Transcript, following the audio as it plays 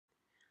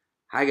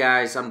Hi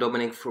guys, I'm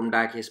Dominic from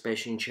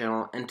DiecastPassion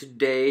channel, and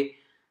today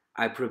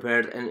I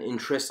prepared an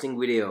interesting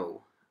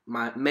video.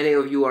 Many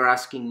of you are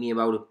asking me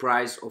about the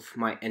price of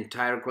my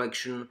entire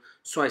collection,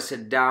 so I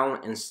sat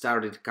down and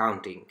started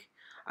counting.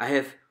 I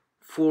have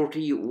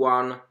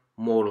 41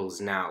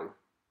 models now.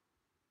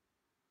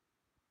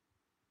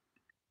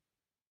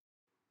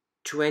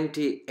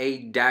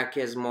 28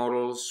 diecast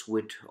models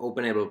with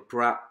openable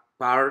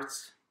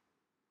parts,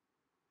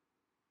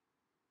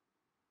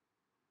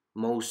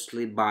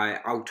 mostly by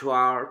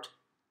AutoArt.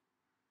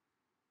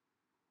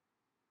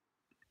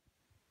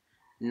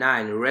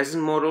 9 resin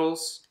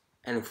models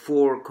and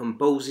 4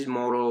 composite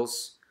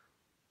models,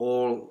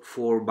 all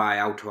 4 by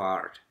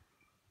AutoArt.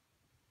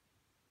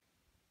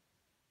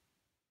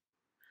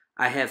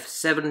 I have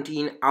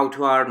 17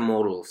 AutoArt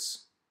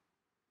models,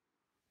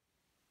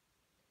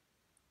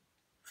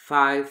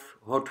 5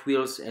 Hot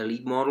Wheels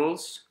Elite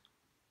models,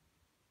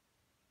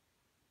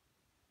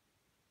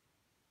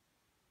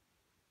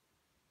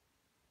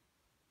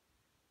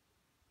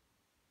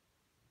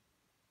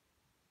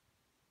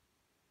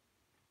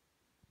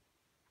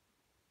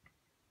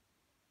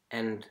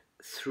 and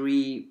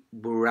 3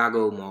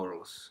 Burago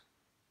models.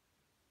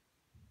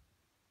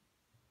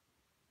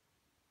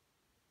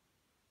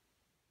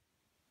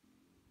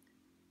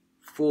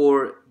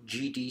 Four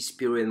GT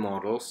Spirit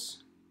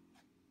models,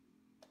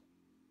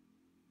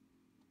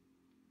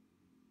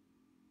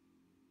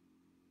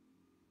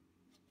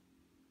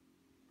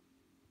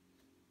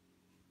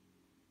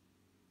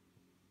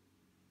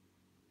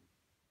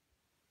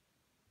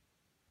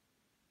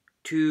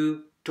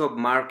 two Top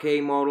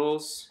Marque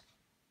models,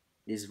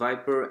 this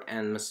Viper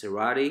and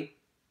Maserati,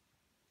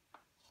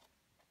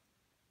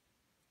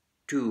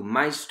 2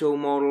 Maisto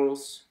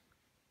models,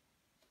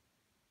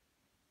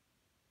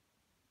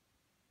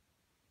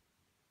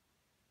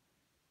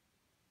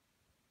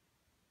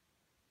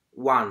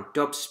 1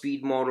 Top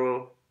Speed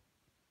model,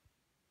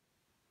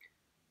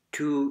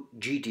 2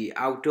 GT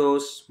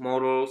Autos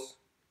models,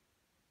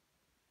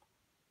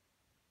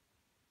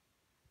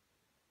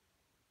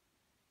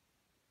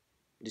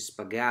 this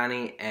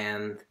Pagani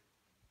and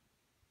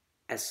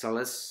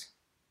SLS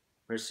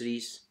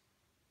Mercedes,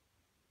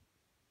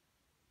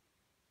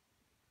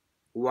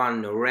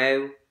 1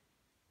 Rev,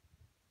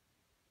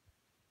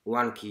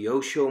 1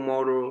 Kyosho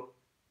model,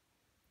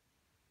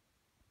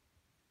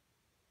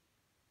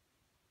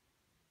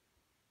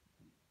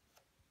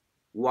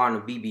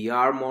 1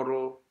 BBR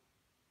model,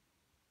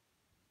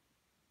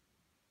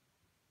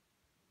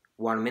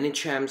 1 Mini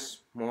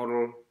Champs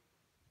model,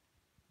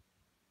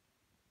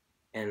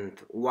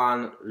 and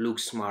 1 Look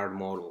Smart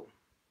model,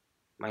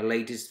 my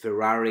latest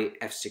Ferrari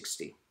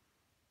F60.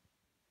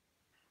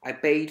 I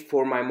paid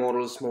for my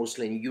models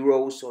mostly in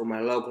euros or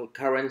my local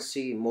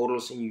currency.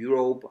 Models in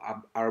Europe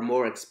are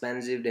more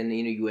expensive than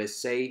in the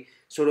USA,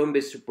 so don't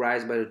be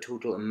surprised by the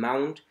total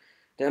amount.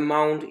 The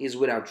amount is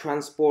without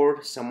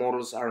transport. Some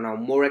models are now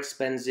more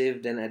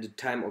expensive than at the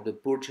time of the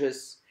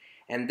purchase,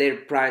 and their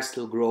price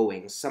still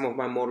growing. Some of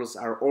my models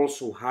are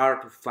also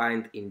hard to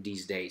find in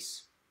these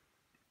days.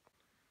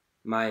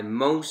 My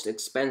most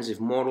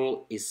expensive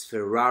model is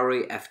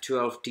Ferrari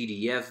F12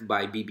 TDF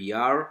by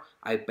BBR.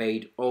 I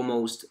paid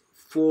almost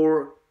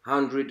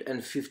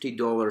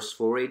 $450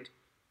 for it.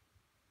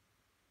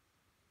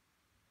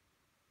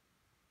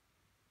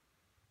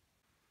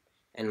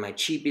 And my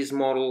cheapest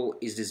model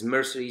is this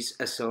Mercedes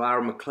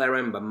SLR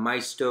McLaren by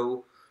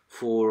Maisto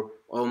for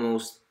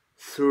almost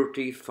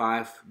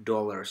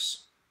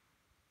 $35.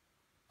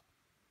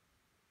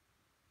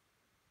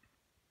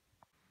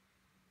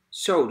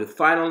 So the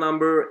final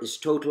number is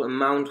total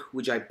amount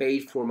which I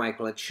paid for my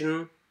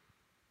collection,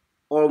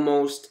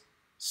 almost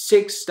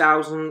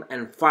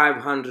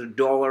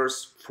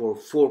 $6,500 for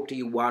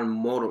 41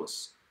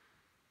 models.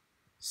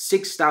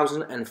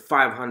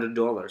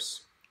 $6,500.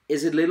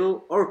 Is it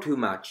little or too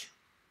much?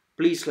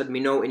 Please let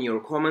me know in your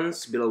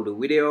comments below the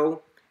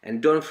video,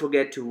 and don't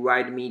forget to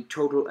write me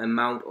total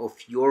amount of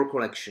your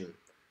collection.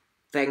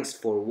 Thanks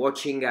for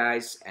watching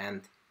guys,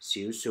 and see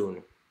you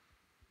soon.